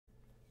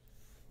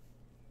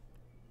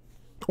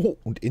Oh,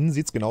 und innen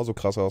sieht's genauso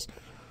krass aus.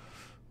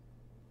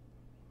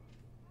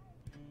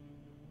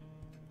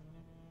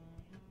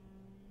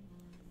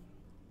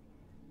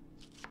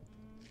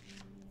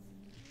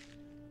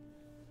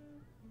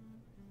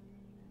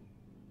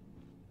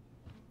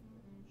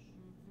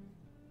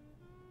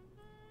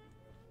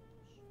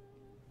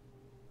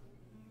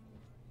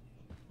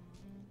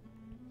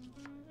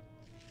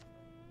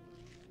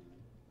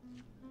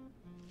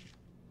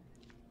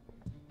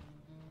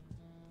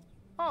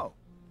 Oh,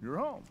 you're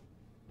home.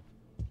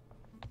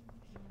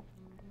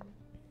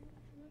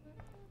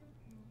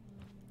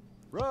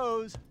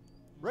 Rose,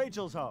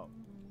 Rachel's home.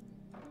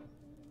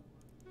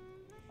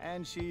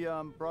 And she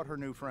brought her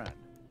new friend.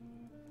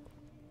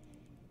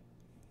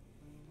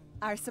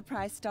 Our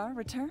surprise star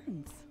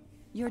returns.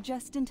 You're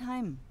just in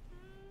time.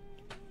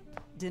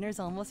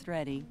 Dinner's almost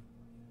ready.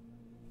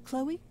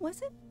 Chloe,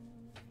 was it?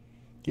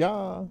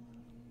 Ja.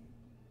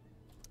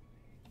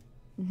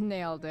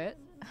 Nailed it.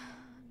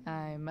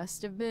 I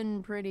must have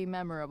been pretty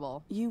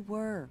memorable. You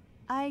were.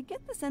 I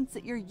get the sense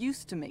that you're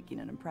used to making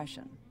an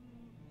impression.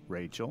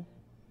 Rachel,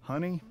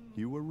 honey,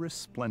 you were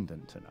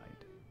resplendent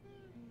tonight.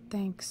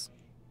 Thanks.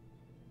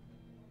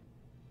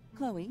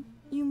 Chloe,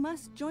 you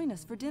must join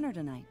us for dinner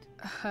tonight.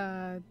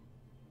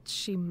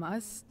 She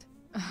must?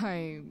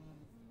 I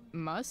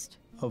must?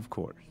 Of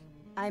course.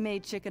 I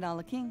made chicken a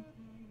la king.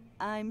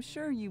 I'm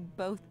sure you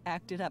both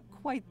acted up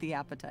quite the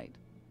appetite.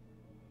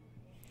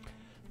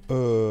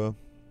 Auf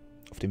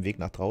dem Weg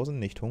nach draußen,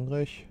 nicht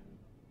hungrig.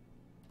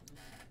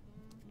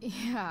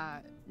 Yeah,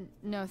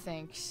 no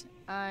thanks.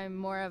 I'm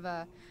more of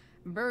a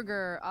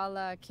burger a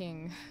la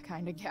king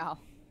kind of gal.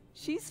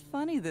 She's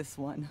funny, this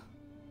one.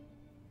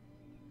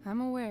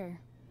 I'm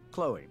aware.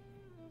 Chloe,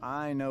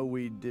 I know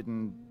we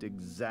didn't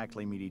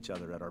exactly meet each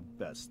other at our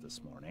best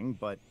this morning,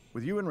 but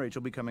with you and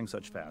Rachel becoming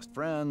such fast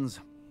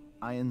friends,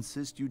 I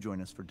insist you join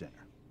us for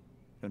dinner.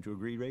 Don't you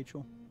agree,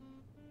 Rachel?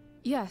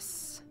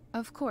 Yes,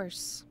 of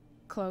course.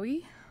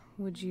 Chloe,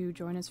 would you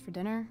join us for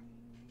dinner,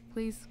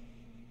 please?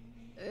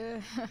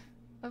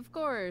 Of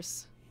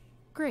course.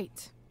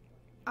 Great.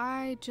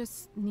 I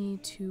just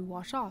need to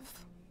wash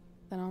off.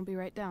 Then I'll be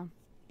right down.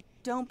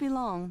 Don't be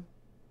long.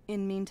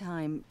 In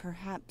meantime,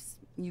 perhaps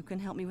you can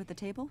help me with the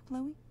table,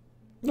 Chloe?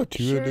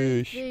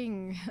 Natürlich. Sure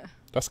thing,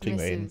 Das kriegen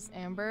wir hin. Mrs.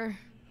 Amber.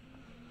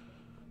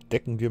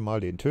 Decken wir mal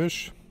den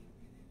Tisch.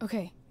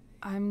 Okay,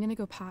 I'm gonna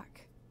go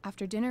pack.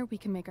 After dinner, we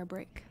can make our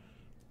break.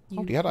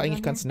 Oh, die hat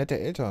eigentlich ganz nette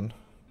Eltern.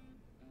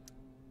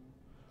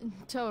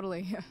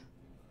 Totally.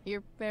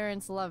 Your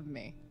parents love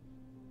me.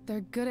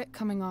 They're good at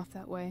coming off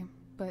that way,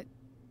 but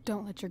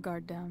don't let your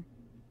guard down.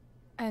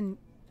 And,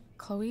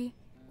 Chloe,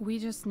 we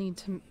just need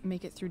to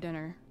make it through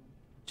dinner.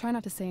 Try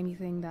not to say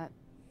anything that,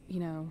 you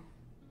know...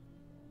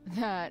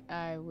 That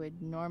I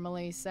would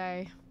normally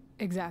say.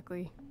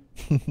 Exactly.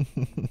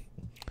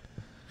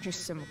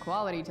 Just some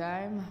quality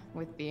time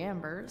with the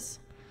Ambers.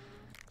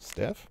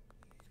 Steph?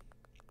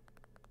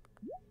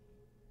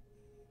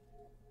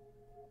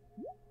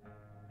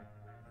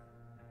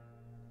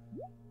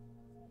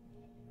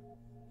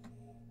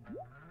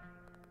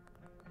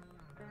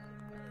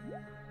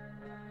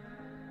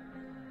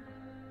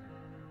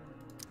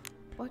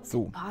 What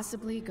So. could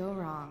possibly go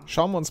wrong?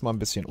 Schauen wir uns mal ein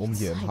bisschen um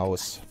hier im Like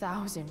Haus.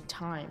 1,000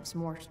 times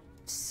more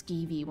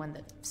skeevy when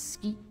the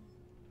ski.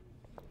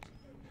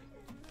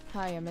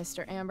 Hiya,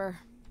 Mr. Amber.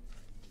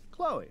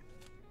 Chloe,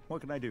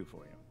 what can I do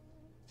for you?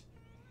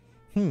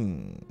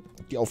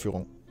 Die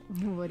Aufführung.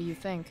 What do you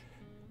think?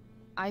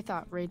 I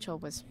thought Rachel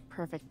was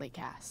perfectly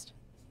cast.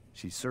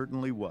 She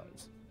certainly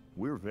was.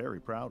 We're very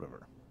proud of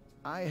her.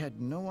 I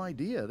had no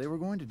idea they were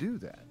going to do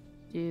that.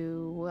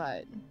 Do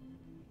what?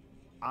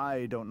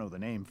 I don't know the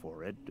name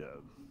for it.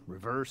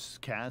 Reverse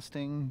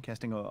casting?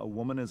 Casting a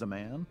woman as a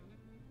man?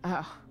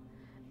 Oh,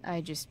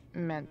 I just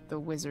meant the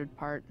wizard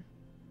part.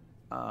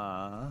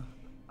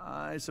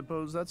 I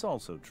suppose that's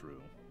also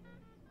true.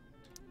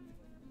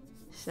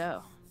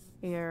 So,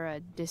 you're a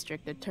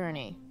district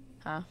attorney,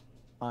 huh?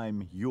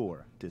 I'm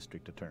your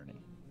district attorney.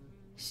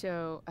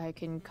 So I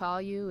can call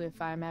you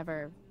if I'm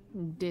ever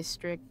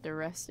district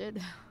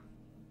arrested?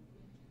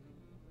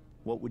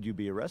 What would you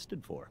be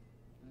arrested for?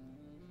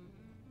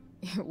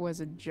 It was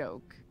a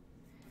joke.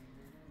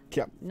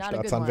 Tja, Not a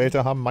good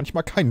Staatsanwälte haben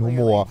manchmal keinen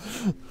Humor.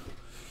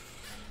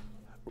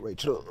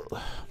 Rachel.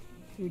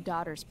 Your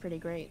daughter's pretty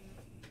great.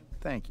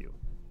 Thank you.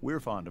 We're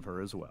fond of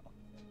her as well.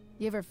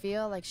 You ever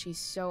feel like she's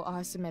so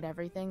awesome at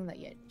everything that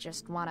you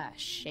just wanna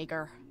shake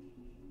her?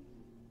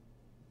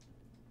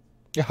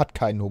 Er hat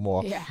keinen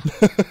Humor. Yeah.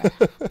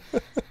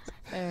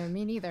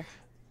 Me neither.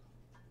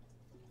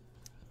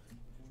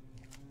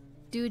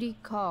 Duty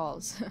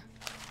calls.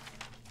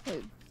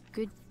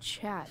 Good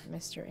chat,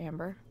 Mr.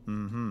 Amber.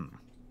 Mm-hmm.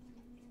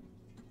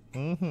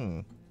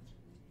 Mhm.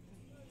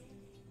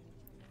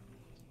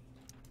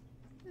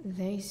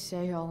 They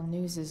say all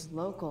news is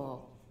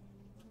local,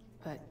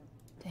 but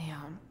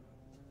damn.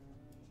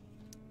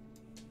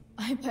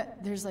 I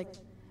bet there's like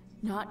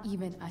not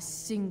even a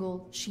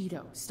single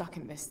Cheeto stuck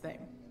in this thing.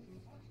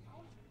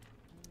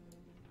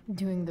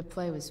 Doing the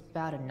play was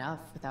bad enough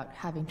without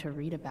having to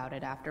read about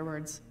it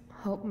afterwards.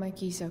 Hope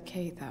Mikey's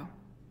okay, though.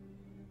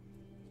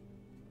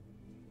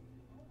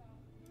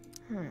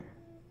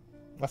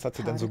 Was hat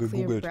sie denn so Found a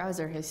clear gegoogelt?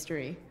 browser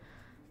history,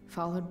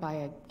 followed by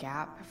a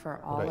gap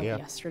for all of er.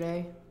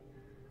 yesterday.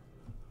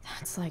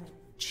 That's like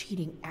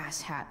cheating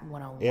asshat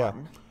 101. Er.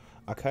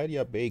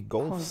 Arcadia Bay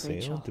Golf Poor Sale,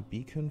 Rachel. The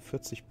Beacon,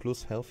 40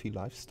 plus Healthy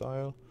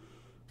Lifestyle.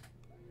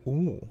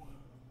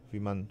 Wie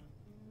man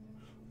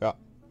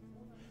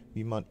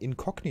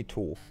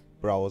inkognito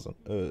browsen,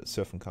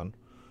 surfen kann.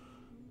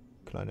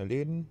 Kleine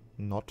Läden,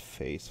 Not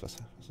Face. Was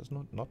ist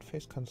Not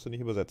Face? Kannst du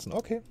nicht übersetzen.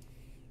 Okay.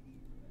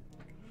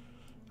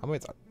 Haben wir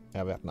jetzt...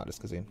 Ja, wir hatten alles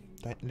gesehen.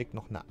 Da hinten liegt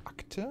noch eine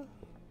Akte.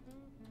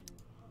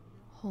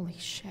 Holy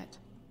shit.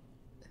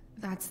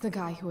 That's the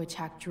guy who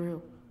attacked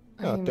Drew.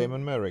 Ja, I'm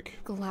Damon Merrick.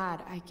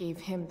 glad I gave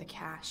him the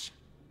cash.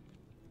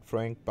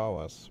 Frank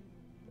Bowers.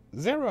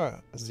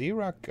 Sarah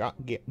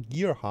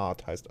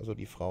Gearhart heißt also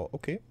die Frau.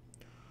 Okay.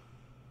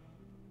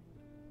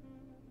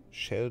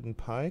 Sheldon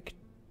Pike.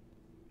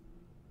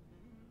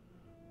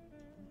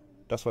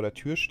 Das war der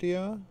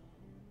Türsteher.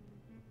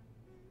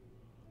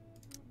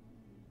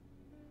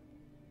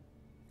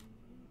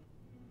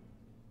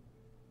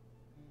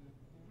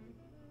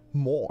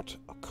 Mord.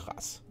 Oh,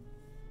 krass.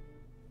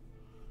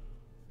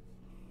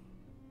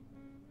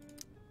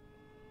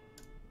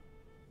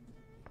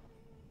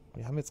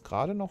 Wir haben jetzt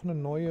gerade noch eine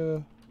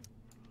neue...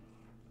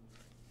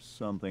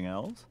 Something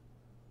else?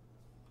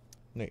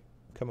 Nee,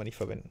 können wir nicht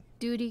verwenden.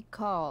 Duty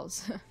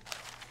calls.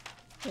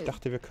 Ich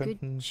dachte, wir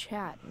könnten Good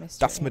chat, Mr.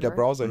 das mit der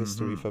Amber. Browser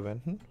History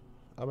verwenden.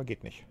 Aber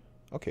geht nicht.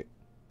 Okay.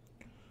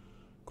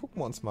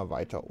 Gucken wir uns mal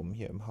weiter um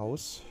hier im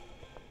Haus.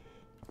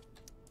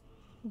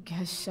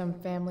 Guess some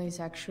families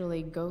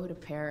actually go to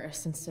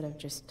Paris instead of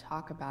just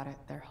talk about it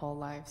their whole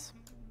lives.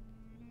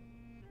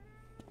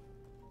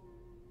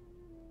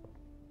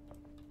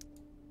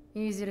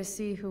 Easy to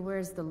see who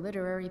wears the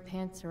literary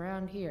pants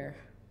around here.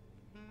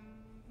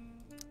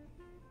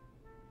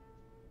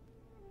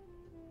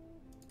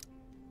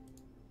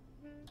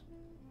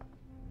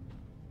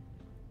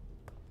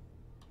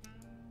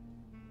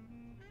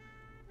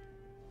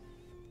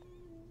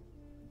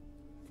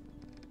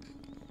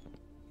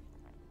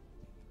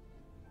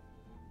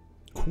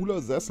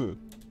 Cooler Sessel.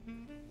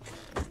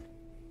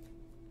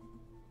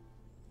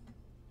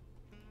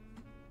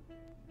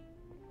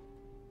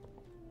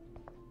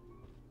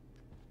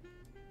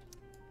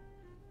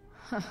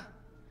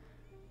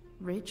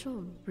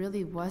 Rachel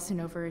really was an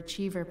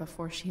overachiever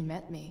before she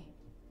met me.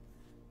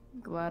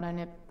 Glad I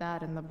nipped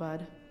that in the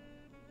bud.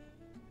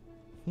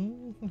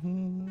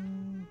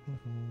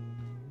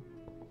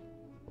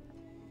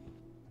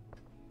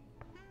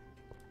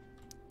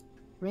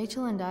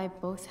 Rachel and I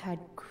both had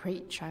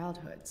great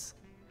childhoods.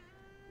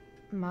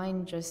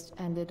 Mine just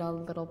ended a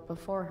little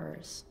before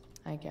hers,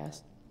 I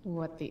guess.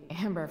 What the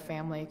Amber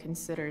family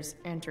considers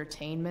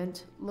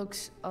entertainment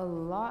looks a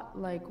lot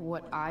like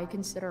what I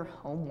consider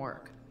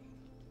homework.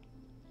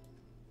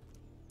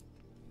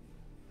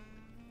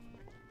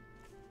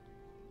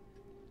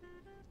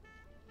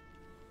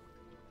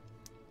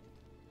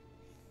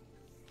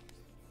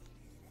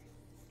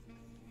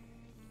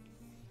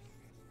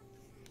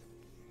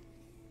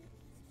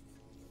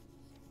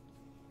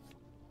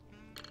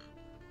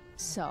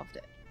 Solved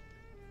it.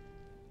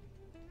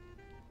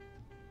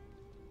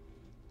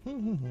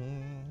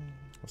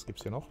 Was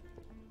gibt's hier noch?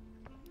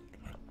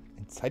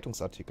 Ein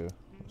Zeitungsartikel.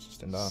 Was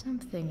ist denn da?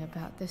 Something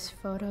about this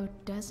photo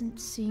doesn't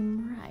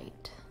seem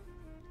right.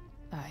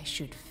 I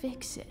should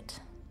fix it.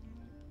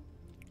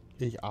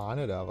 Ich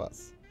ahne da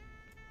was.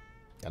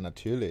 Ja,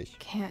 natürlich.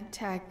 Can't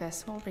tag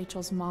this while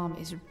Rachel's mom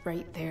is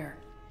right there.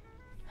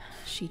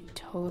 She'd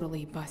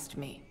totally bust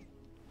me.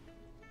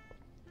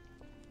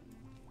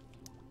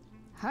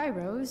 Hi,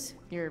 Rose.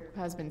 Your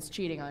husband's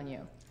cheating on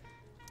you.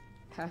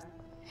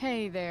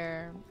 Hey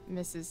there,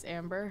 Mrs.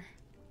 Amber.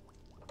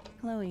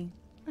 Chloe,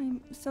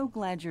 I'm so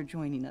glad you're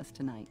joining us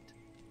tonight.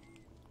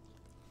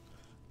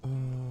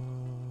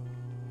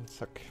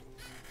 Zack.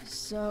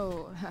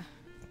 So,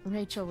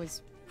 Rachel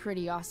was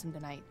pretty awesome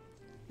tonight.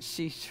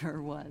 She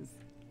sure was.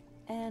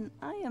 And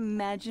I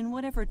imagine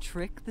whatever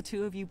trick the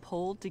two of you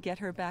pulled to get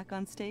her back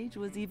on stage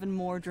was even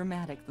more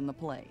dramatic than the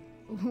play.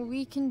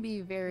 We can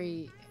be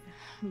very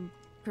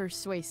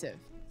persuasive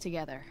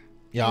together.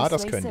 Ja,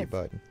 das können die Persuasive.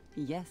 beiden.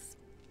 Yes,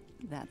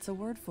 that's a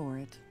word for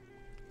it.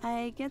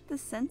 I get the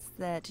sense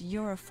that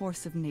you're a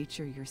force of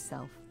nature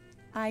yourself.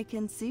 I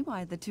can see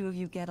why the two of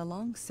you get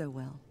along so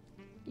well.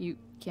 You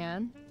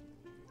can?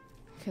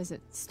 Because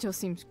it still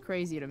seems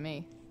crazy to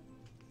me.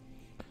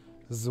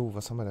 So,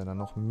 was haben wir denn da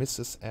noch?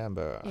 Mrs.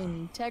 Amber.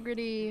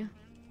 Integrity,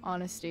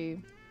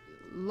 honesty,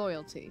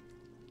 loyalty.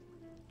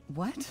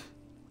 What?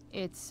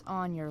 It's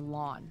on your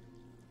lawn.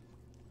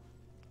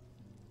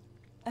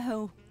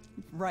 Oh,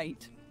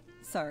 right.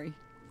 Sorry.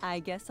 I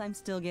guess I'm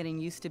still getting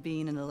used to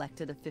being an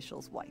elected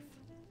official's wife.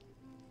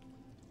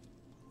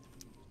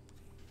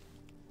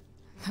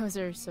 Those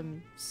are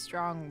some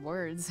strong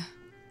words.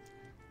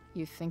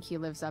 You think he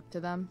lives up to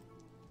them?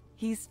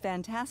 He's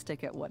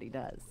fantastic at what he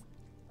does.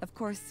 Of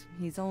course,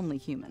 he's only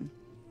human.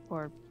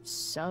 Or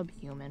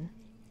subhuman?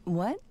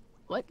 What?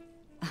 What?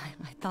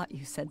 I thought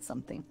you said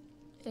something.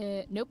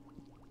 Nope.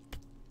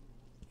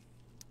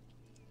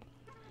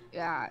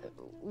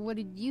 What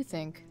did you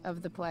think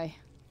of the play?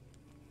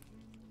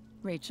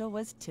 Rachel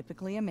was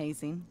typically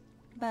amazing,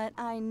 but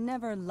I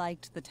never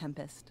liked The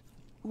Tempest.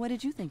 What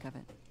did you think of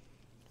it?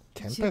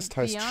 Tempest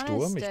To be heißt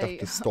Sturm. Ich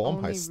dachte Storm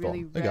only heißt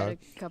really Storm. read Egal.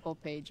 a couple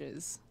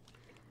pages.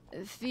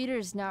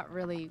 Theater's not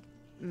really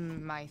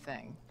my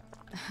thing.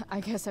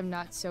 I guess I'm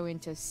not so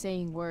into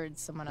saying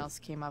words someone else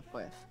came up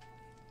with.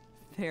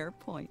 Fair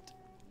point.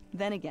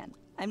 Then again,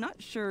 I'm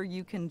not sure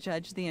you can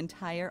judge the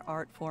entire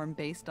art form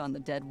based on the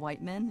dead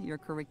white men your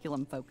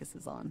curriculum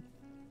focuses on.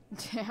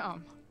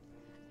 Damn.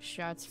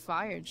 Shots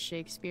fired,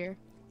 Shakespeare.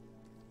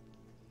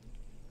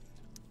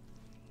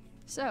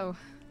 So,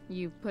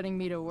 you putting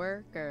me to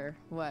work, or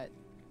what?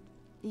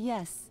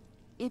 Yes.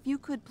 If you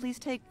could please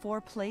take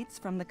 4 plates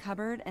from the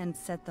cupboard and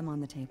set them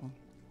on the table.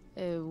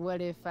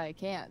 What if I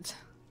can't?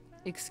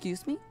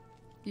 Excuse me?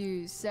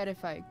 You said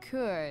if I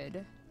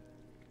could.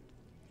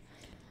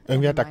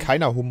 Irgendwie hat da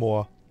keiner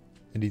Humor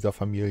in dieser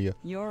Familie.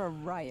 You're a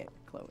riot,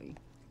 Chloe.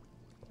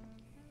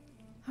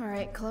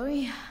 Alright,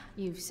 Chloe.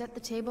 You've set the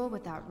table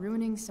without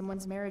ruining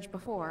someone's marriage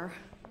before.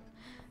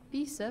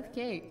 Piece of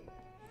cake.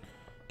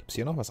 Gibt's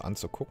hier noch was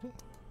anzugucken?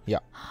 Ja.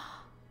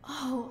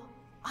 Oh,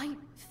 I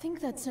think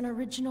that's an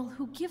original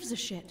Who Gives a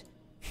Shit.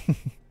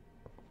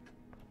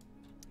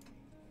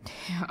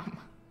 Damn.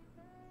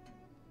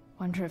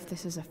 Wonder if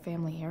this is a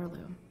family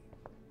heirloom.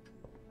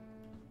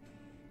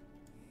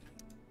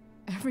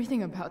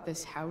 Everything about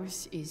this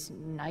house is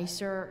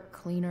nicer,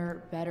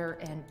 cleaner, better,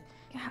 and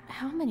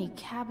how many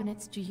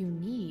cabinets do you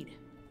need?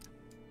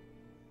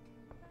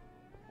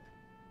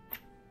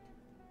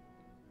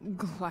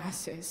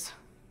 Glasses.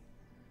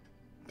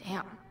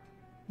 Damn.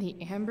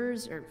 The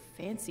Ambers are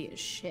fancy as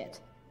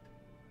shit.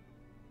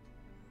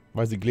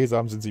 Weil sie Gläser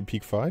haben, sind sie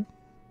piekfein?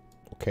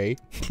 Okay.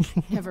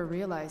 Never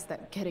realized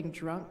that getting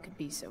drunk could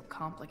be so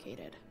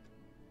complicated.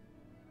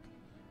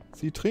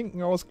 Sie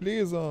trinken aus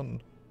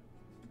Gläsern.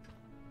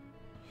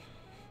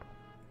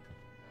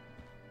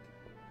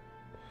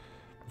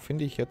 Wo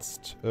finde ich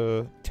jetzt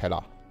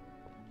Teller?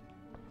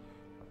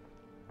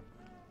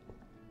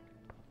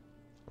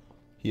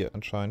 Hier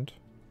anscheinend.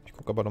 Ich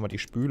gucke aber nochmal die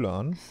Spüle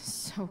an.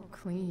 So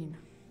clean.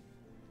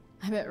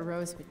 I bet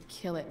Rose would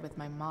kill it with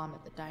my mom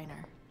at the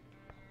diner.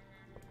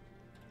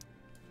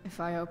 If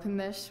I open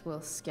this,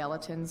 will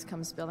skeletons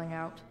come spilling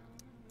out?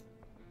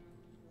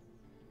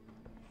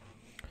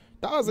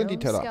 Da sind die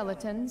No Teller.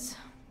 skeletons.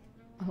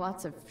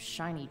 Lots of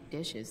shiny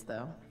dishes,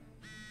 though.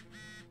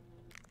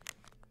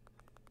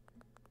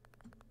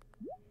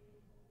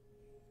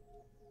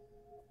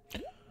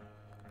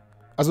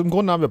 Also im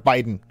Grunde haben wir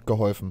beiden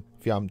geholfen.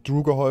 Wir haben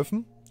Drew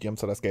geholfen. Die haben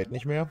zwar das Geld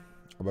nicht mehr,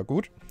 aber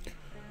gut.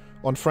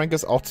 Und Frank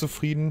ist auch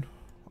zufrieden.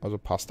 Also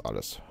passt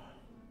alles.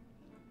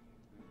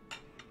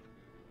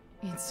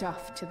 It's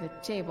off to the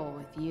table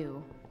with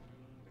you.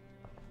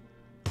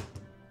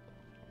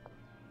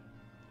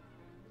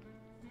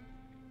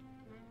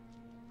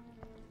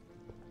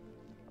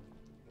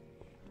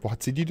 Wo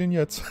hat sie die denn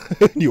jetzt?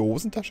 In die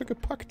Hosentasche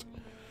gepackt?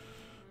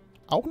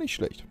 Auch nicht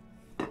schlecht.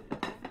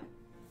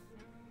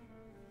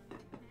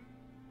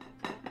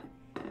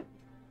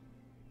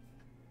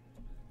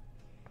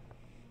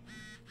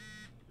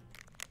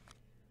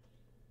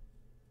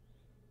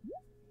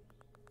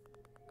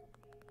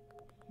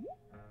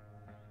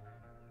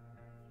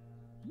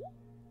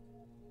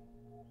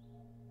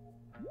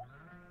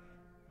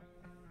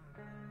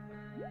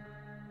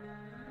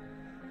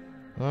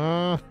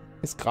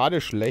 Ist gerade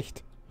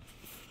schlecht.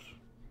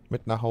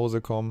 Mit nach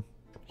Hause kommen.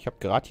 Ich habe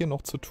gerade hier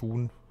noch zu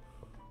tun.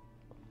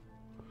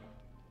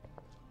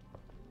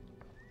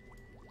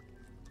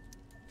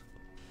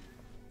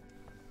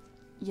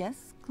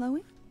 Yes,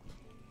 Chloe?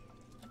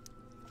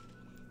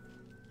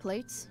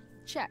 Plates?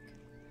 Check.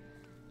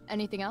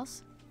 Anything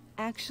else?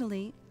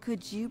 Actually,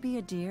 could you be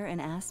a dear and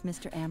ask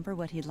Mr. Amber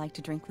what he'd like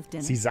to drink with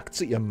dinner? Sie sagt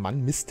zu ihrem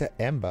Mann Mr.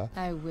 Amber.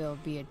 I will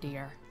be a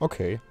dear.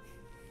 Okay.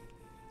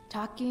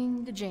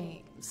 Talking to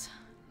James.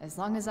 As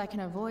long as I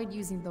can avoid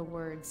using the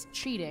words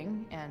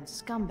cheating and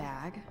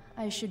scumbag,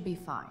 I should be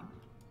fine.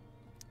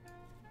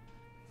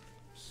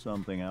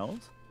 Something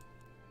else?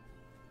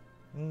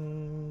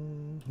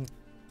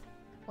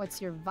 What's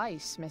your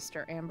vice,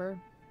 Mr. Amber?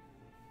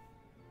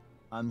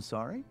 I'm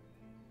sorry?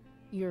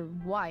 Your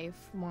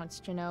wife wants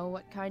to know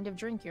what kind of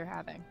drink you're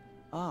having.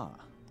 Ah,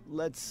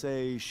 let's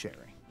say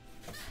sherry.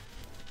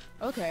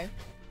 Okay.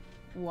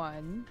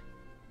 1,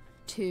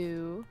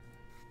 2,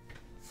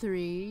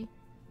 3.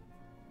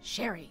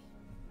 Sherry.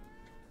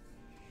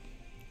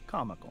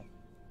 Comical.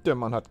 Der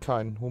Mann hat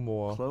keinen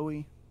Humor.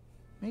 Chloe,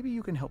 maybe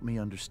you can help me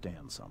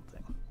understand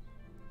something.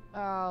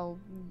 I'll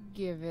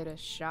give it a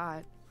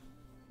shot.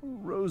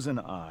 Rose and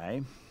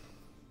I,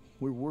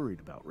 we're worried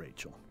about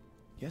Rachel.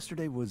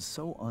 Yesterday was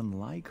so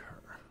unlike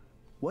her.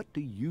 What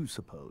do you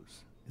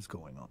suppose is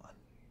going on?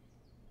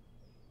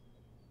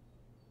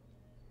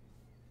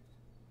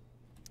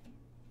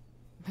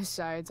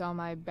 Besides all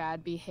my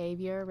bad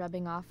behavior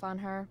rubbing off on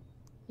her,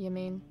 you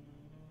mean?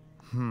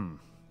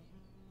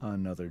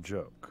 Another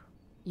joke.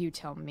 You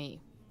tell me.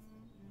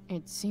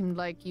 It seemed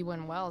like you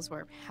and Wells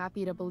were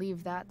happy to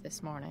believe that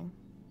this morning.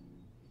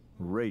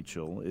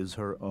 Rachel is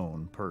her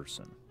own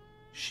person.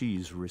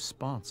 She's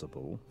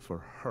responsible for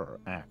her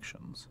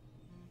actions.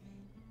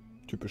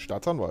 Typisch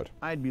Staatsanwalt.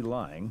 I'd be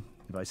lying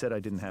if I said I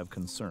didn't have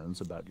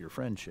concerns about your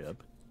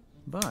friendship,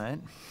 but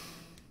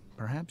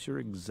perhaps you're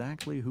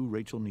exactly who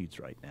Rachel needs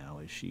right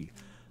now as she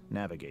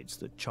navigates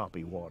the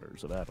choppy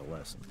waters of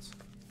adolescence.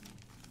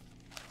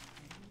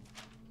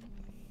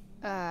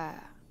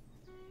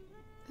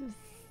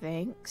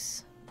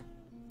 Thanks.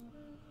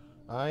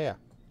 Ah ja.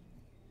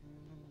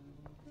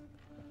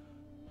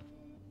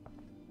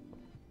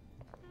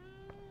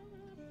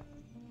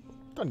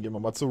 Dann gehen wir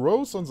mal zu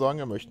Rose und sagen,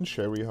 er möchte einen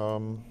Sherry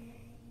haben.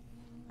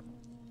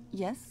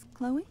 Yes,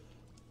 Chloe?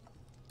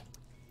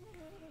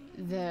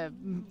 The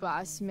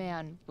boss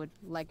man would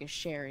like a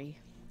sherry.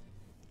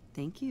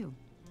 Thank you.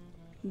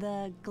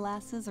 The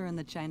glasses are in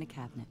the china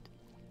cabinet.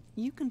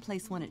 You can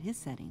place one at his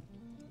setting.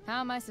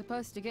 How am I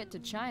supposed to get to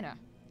China?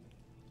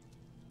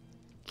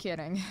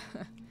 Kidding.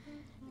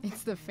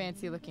 It's the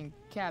fancy-looking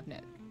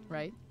cabinet,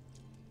 right?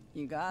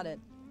 You got it.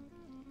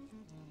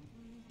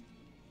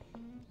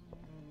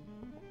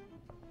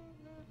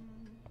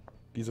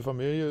 Diese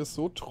Familie ist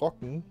so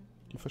trocken,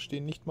 die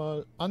verstehen nicht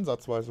mal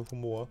ansatzweise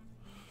Humor.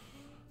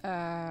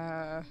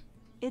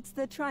 It's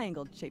the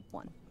triangle-shaped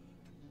one.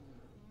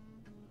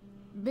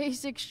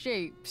 Basic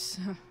shapes.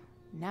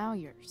 Now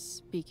you're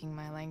speaking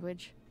my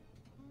language.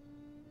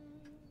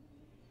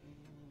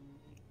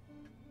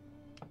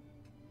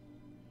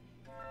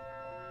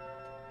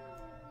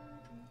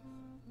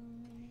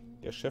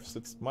 Der Chef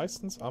sitzt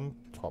meistens am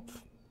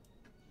Topf.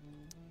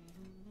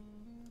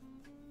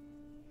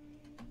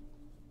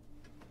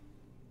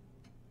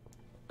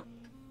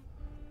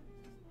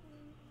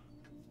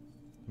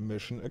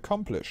 Mission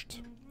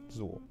accomplished.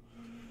 So.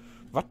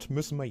 Was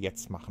müssen wir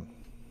jetzt machen?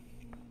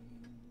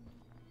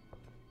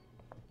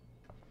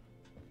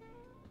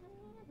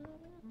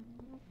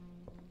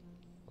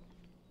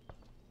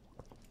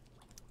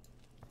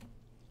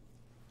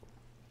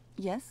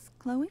 Yes,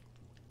 Chloe?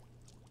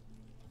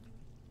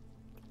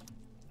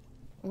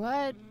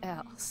 What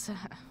else?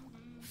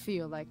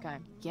 Feel like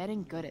I'm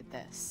getting good at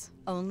this.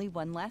 Only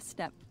one last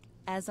step.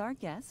 As our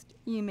guest,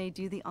 you may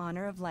do the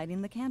honor of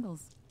lighting the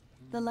candles.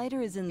 The lighter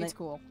is in the... It's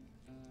cool.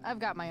 I've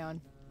got my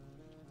own.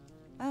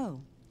 Oh.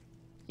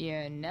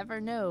 You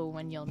never know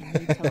when you'll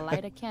need to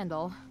light a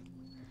candle.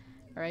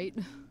 Right?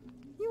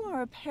 You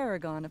are a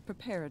paragon of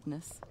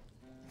preparedness.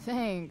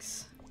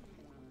 Thanks.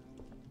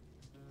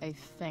 I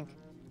think.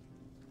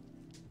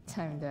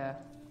 Time to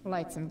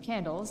light some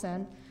candles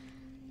and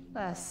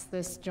bless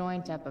this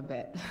joint up a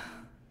bit.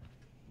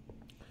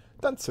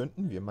 Dann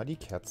zünden wir mal die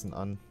Kerzen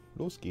an.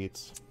 Los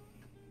geht's.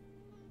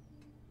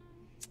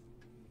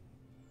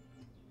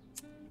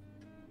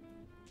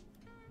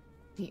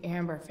 The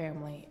Amber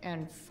family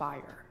and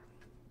fire.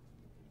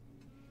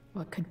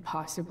 What could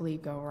possibly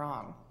go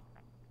wrong?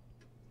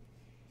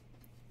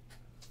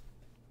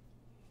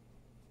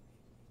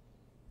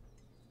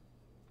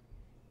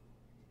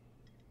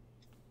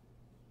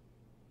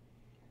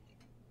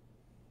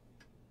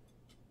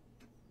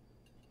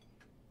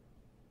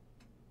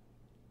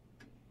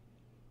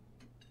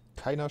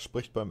 Keiner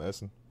spricht beim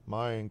Essen.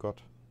 Mein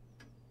Gott.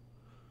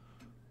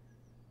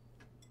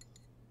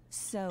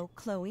 So,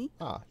 Chloe,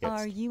 Ah,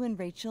 are jetzt. you and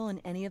Rachel in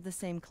any of the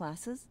same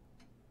classes?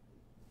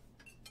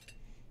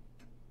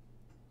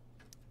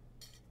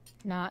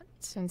 Not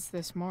since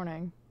this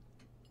morning.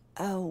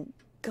 Oh,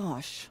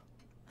 gosh.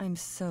 I'm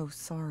so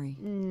sorry.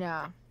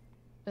 Nah,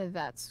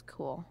 that's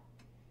cool.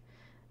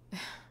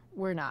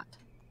 We're not.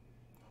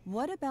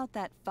 What about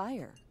that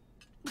fire?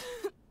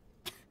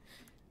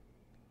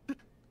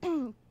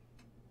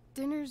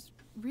 Dinner's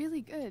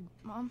really good,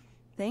 Mom.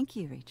 Thank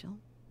you, Rachel.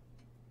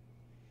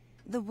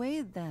 The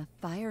way the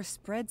fire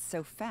spreads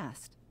so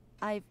fast,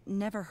 I've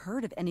never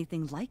heard of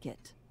anything like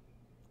it.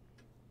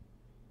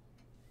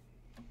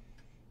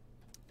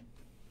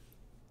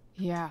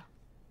 Yeah.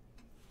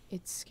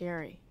 It's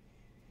scary.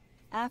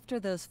 After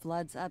those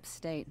floods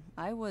upstate,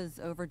 I was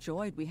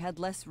overjoyed we had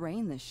less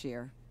rain this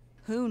year.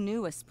 Who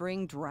knew a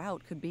spring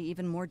drought could be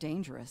even more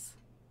dangerous?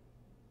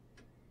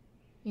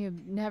 You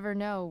never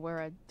know where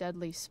a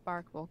deadly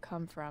spark will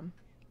come from.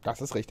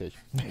 Das ist richtig.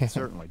 It's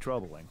certainly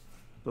troubling.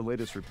 The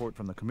latest report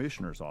from the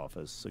Commissioner's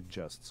office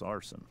suggests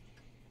arson.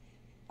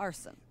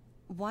 Arson.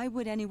 Why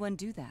would anyone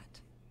do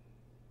that?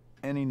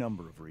 Any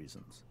number of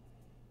reasons.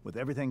 With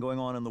everything going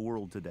on in the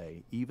world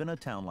today, even a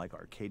town like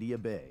Arcadia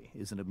Bay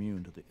isn't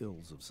immune to the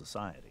ills of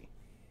society.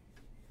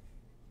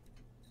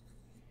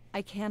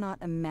 I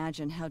cannot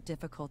imagine how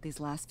difficult these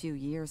last few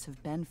years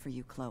have been for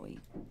you, Chloe.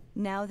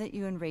 Now that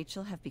you and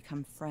Rachel have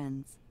become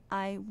friends,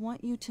 I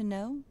want you to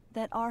know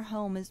that our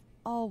home is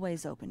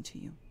always open to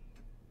you.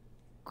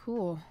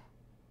 Cool.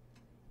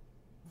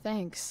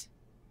 Thanks.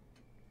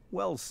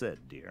 Well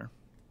said, dear.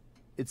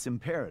 It's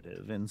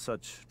imperative in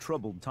such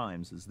troubled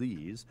times as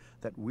these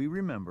that we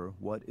remember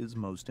what is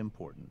most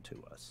important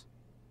to us.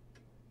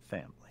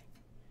 Family.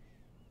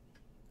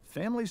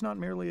 Family's not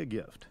merely a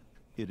gift,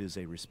 it is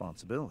a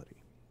responsibility.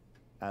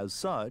 As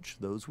such,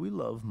 those we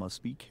love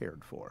must be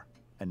cared for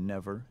and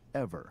never,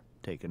 ever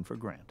taken for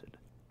granted.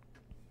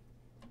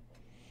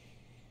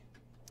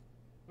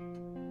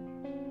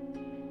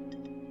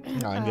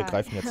 Nein, wir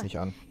greifen jetzt nicht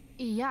an.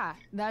 Yeah,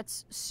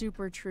 that's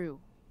super true.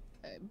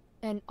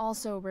 And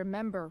also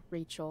remember,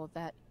 Rachel,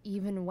 that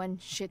even when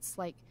shit's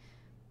like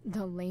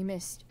the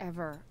lamest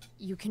ever,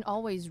 you can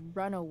always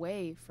run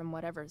away from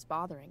whatever's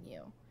bothering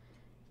you.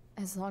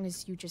 As long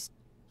as you just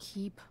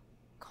keep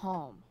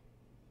calm.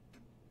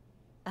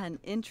 An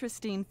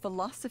interesting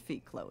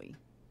philosophy, Chloe.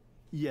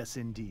 Yes,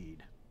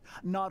 indeed.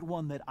 Not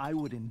one that I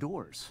would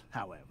endorse,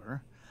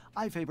 however.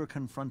 I favor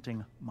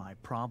confronting my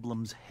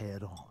problems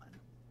head on.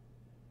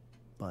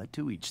 But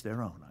to each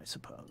their own, I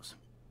suppose.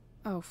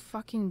 Oh,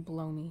 fucking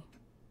blow me.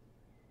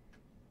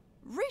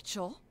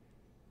 Rachel?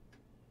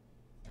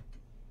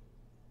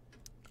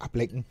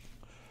 Ablenken.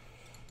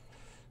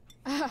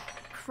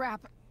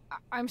 Crap,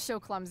 I'm so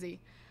clumsy.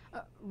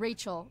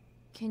 Rachel,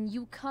 can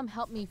you come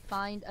help me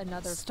find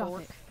another fork?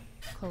 Stop it,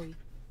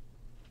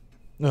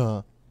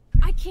 Chloe.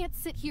 I can't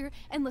sit here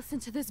and listen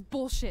to this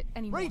bullshit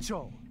anymore.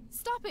 Rachel!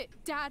 Stop it,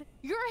 Dad.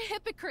 You're a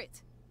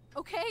hypocrite.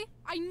 Okay?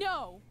 I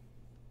know.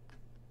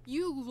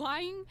 You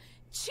lying,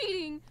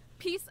 cheating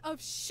piece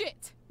of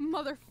shit,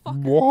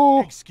 motherfucker.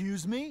 Whoa.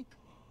 Excuse me?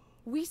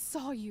 We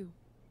saw you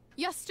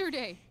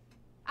yesterday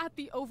at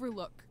the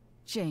Overlook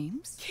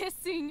James?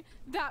 kissing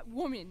that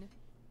woman.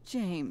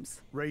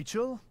 James.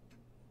 Rachel?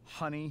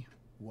 Honey,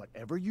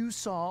 whatever you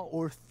saw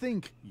or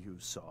think you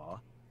saw,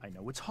 I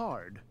know it's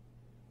hard,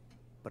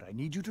 but I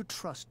need you to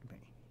trust me.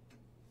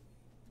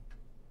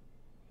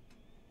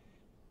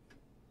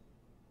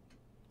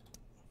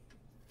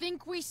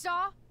 Think we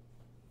saw?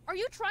 Are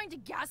you trying to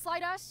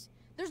gaslight us?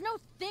 There's no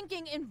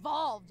thinking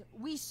involved.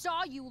 We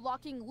saw you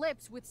locking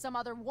lips with some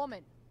other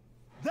woman.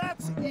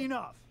 That's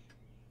enough!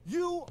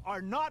 You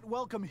are not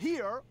welcome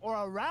here or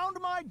around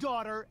my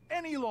daughter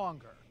any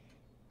longer.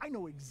 I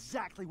know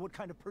exactly what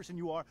kind of person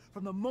you are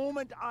from the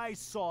moment I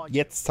saw you.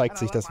 Jetzt zeigt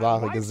sich das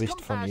wahre Gesicht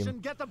von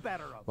ihm.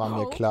 War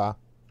mir klar.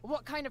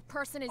 What kind of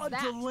person is A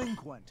that?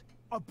 delinquent.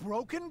 A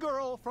broken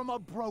girl from a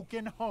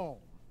broken home.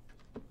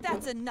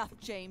 That's enough,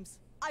 James.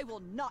 I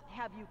will not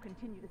have you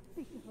continue to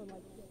speak to her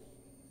like this.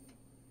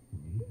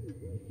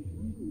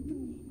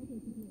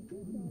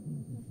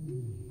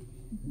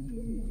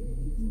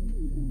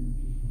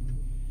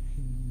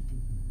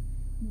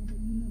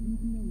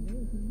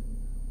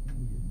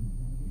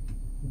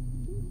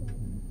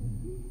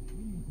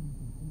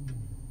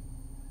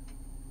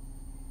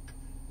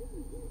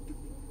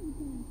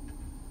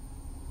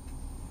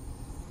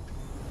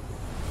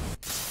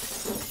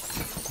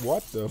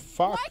 What the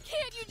fuck? Why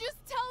can't you just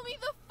tell me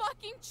the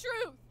fucking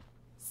truth?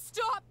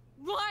 Stop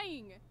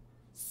lying.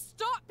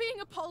 Stop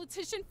being a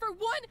politician for 1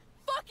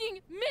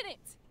 fucking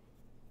minute.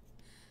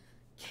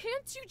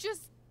 Can't you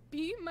just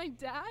be my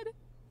dad?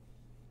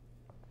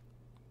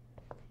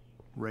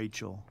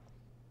 Rachel,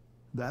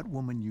 that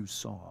woman you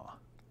saw,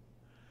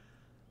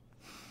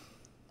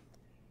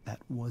 that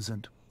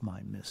wasn't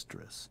my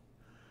mistress.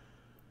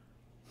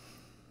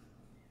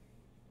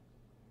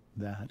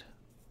 That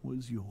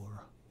was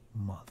your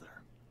mother.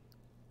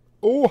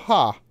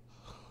 Oha!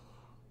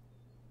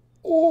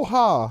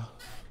 Oha!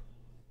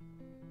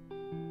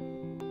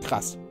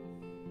 Krass.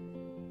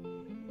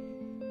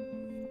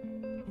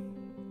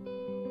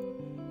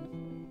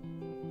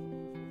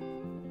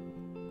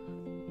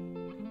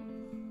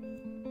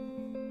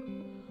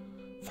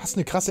 Was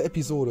eine krasse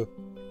Episode.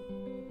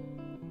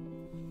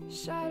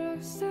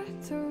 Shadows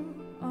settle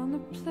on the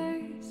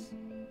place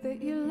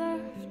that you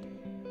left.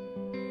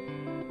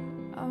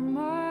 Our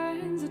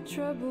minds are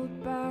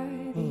troubled by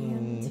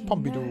the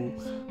Pompidou.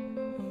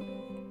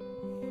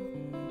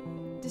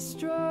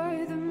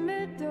 Destroy the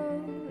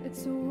middle,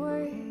 it's a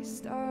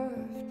waste of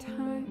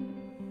time.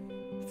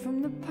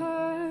 From the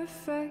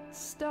perfect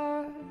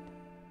start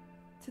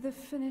to the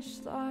finish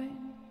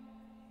line.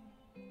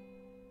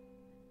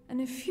 And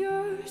if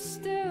you're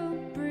still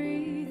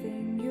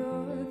breathing,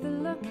 you're the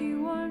lucky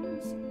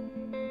ones.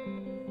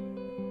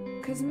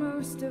 'Cause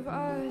most of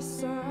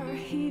us are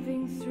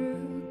heaving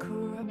through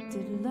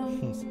corrupted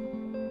lungs.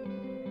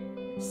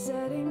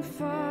 Setting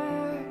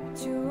fire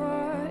to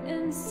our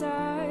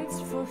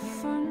insides for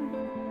fun.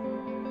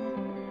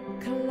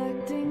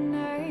 Collecting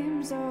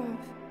names of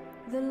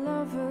the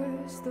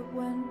lovers that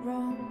went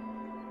wrong.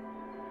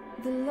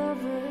 The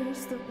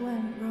lovers that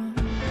went wrong.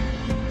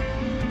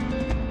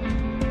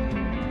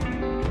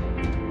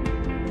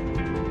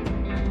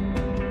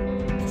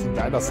 Das ist ein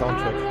geiler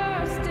Soundtrack.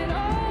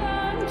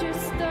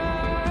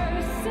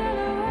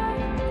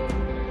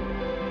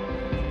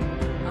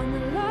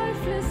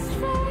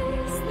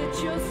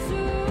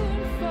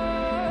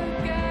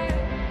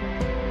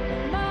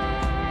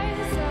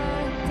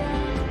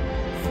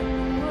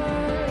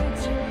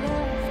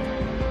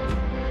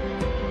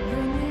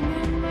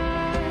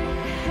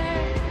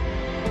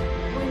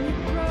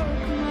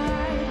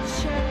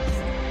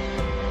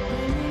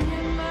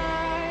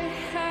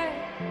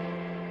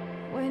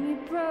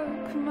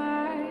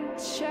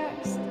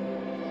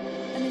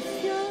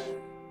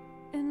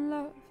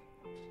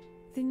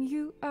 Then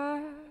you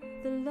are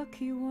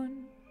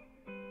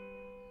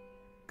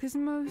 'cause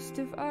most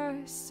of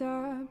us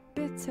are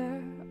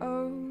bitter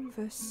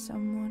over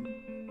someone.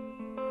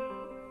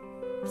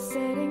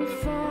 Setting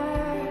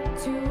fire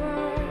to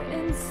our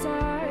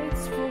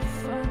insides for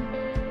fun,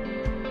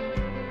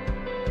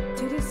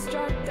 to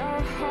distract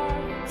our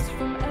hearts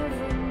from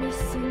ever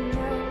missing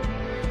out.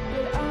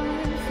 But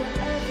I'm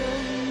forever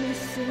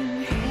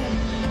missing him.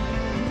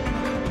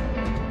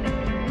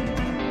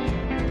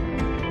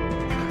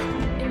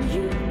 And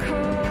you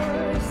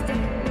caused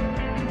it.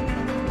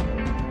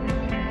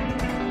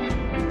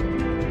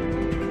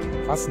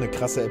 Was eine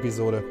krasse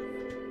Episode.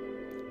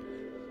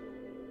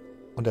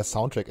 Und der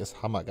Soundtrack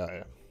ist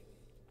hammergeil.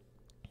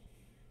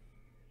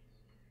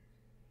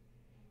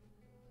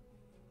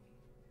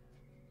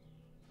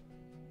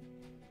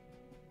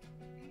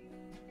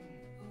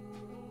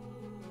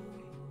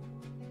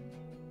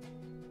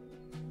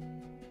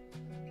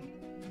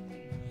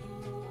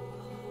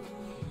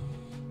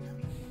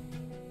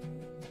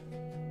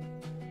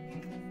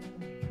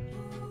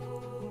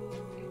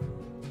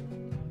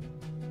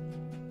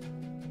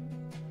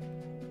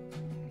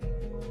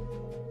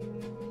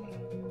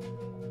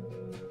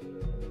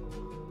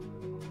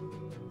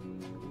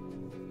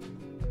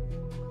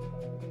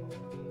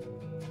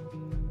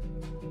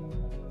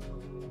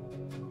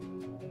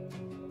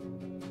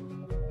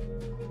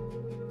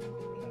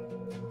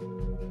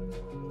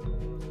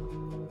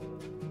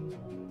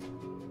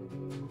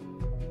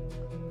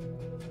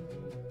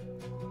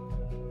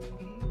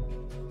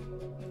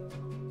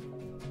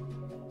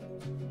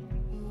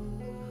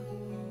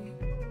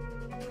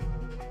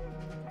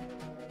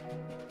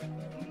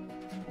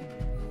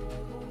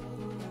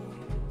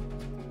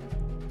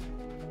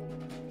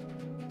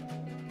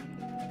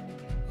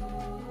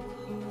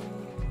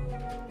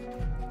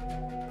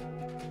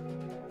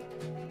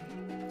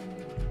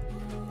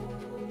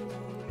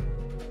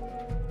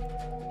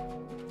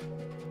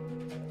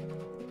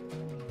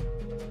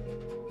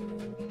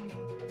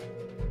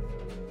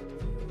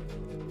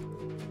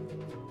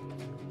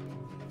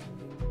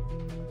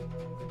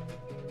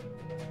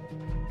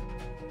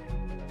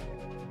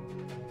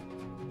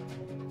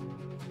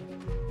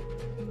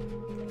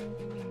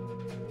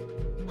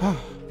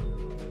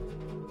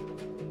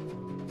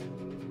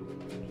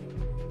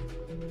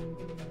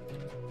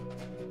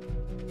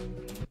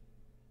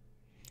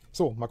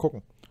 So, mal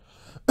gucken.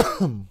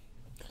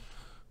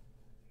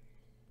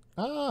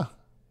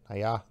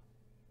 Naja.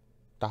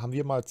 Da haben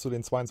wir mal zu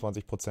den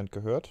 22%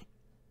 gehört.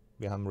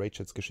 Wir haben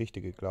Rachels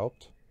Geschichte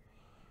geglaubt.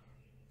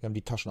 Wir haben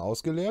die Taschen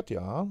ausgeleert,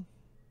 ja.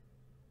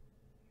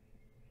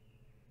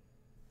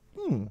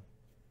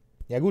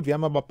 Ja gut, wir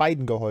haben aber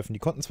beiden geholfen. Die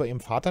konnten zwar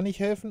ihrem Vater nicht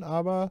helfen,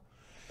 aber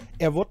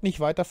er wurde nicht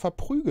weiter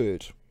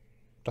verprügelt.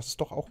 Das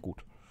ist doch auch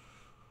gut.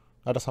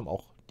 Ja, das haben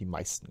auch die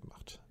meisten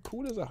gemacht.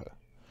 Coole Sache.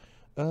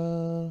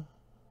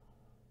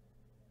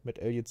 Mit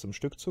Elliot zum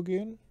Stück zu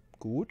gehen.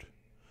 Gut.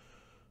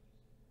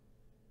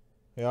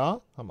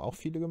 Ja, haben auch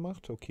viele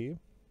gemacht. Okay.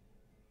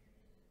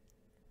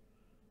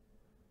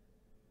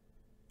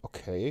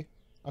 Okay.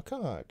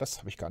 Okay, das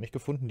habe ich gar nicht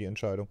gefunden, die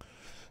Entscheidung.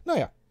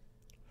 Naja.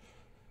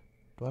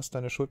 Du hast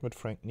deine Schuld mit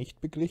Frank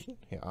nicht beglichen.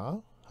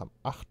 Ja, haben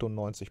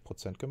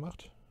 98%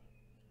 gemacht.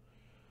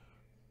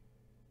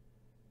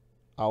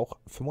 Auch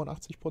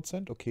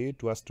 85%. Okay,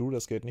 du hast Drew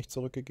das Geld nicht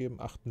zurückgegeben.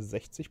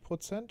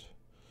 68%.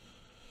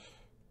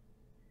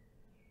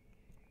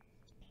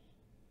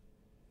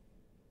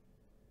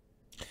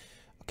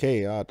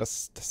 Okay, ja, da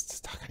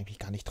kann ich mich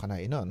gar nicht dran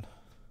erinnern.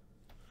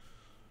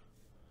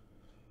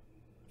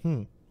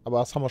 Aber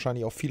das haben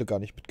wahrscheinlich auch viele gar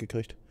nicht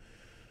mitgekriegt.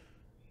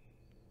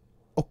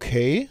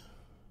 Okay.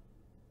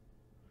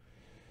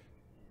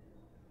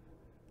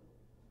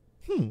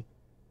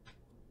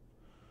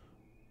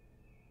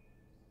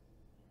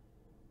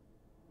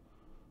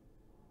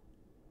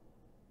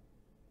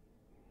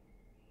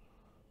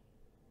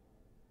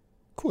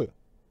 Cool.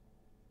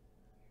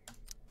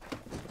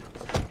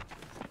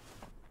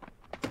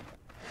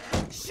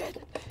 Shit.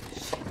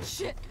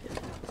 Was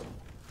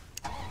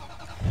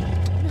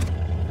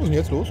ist denn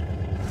jetzt los?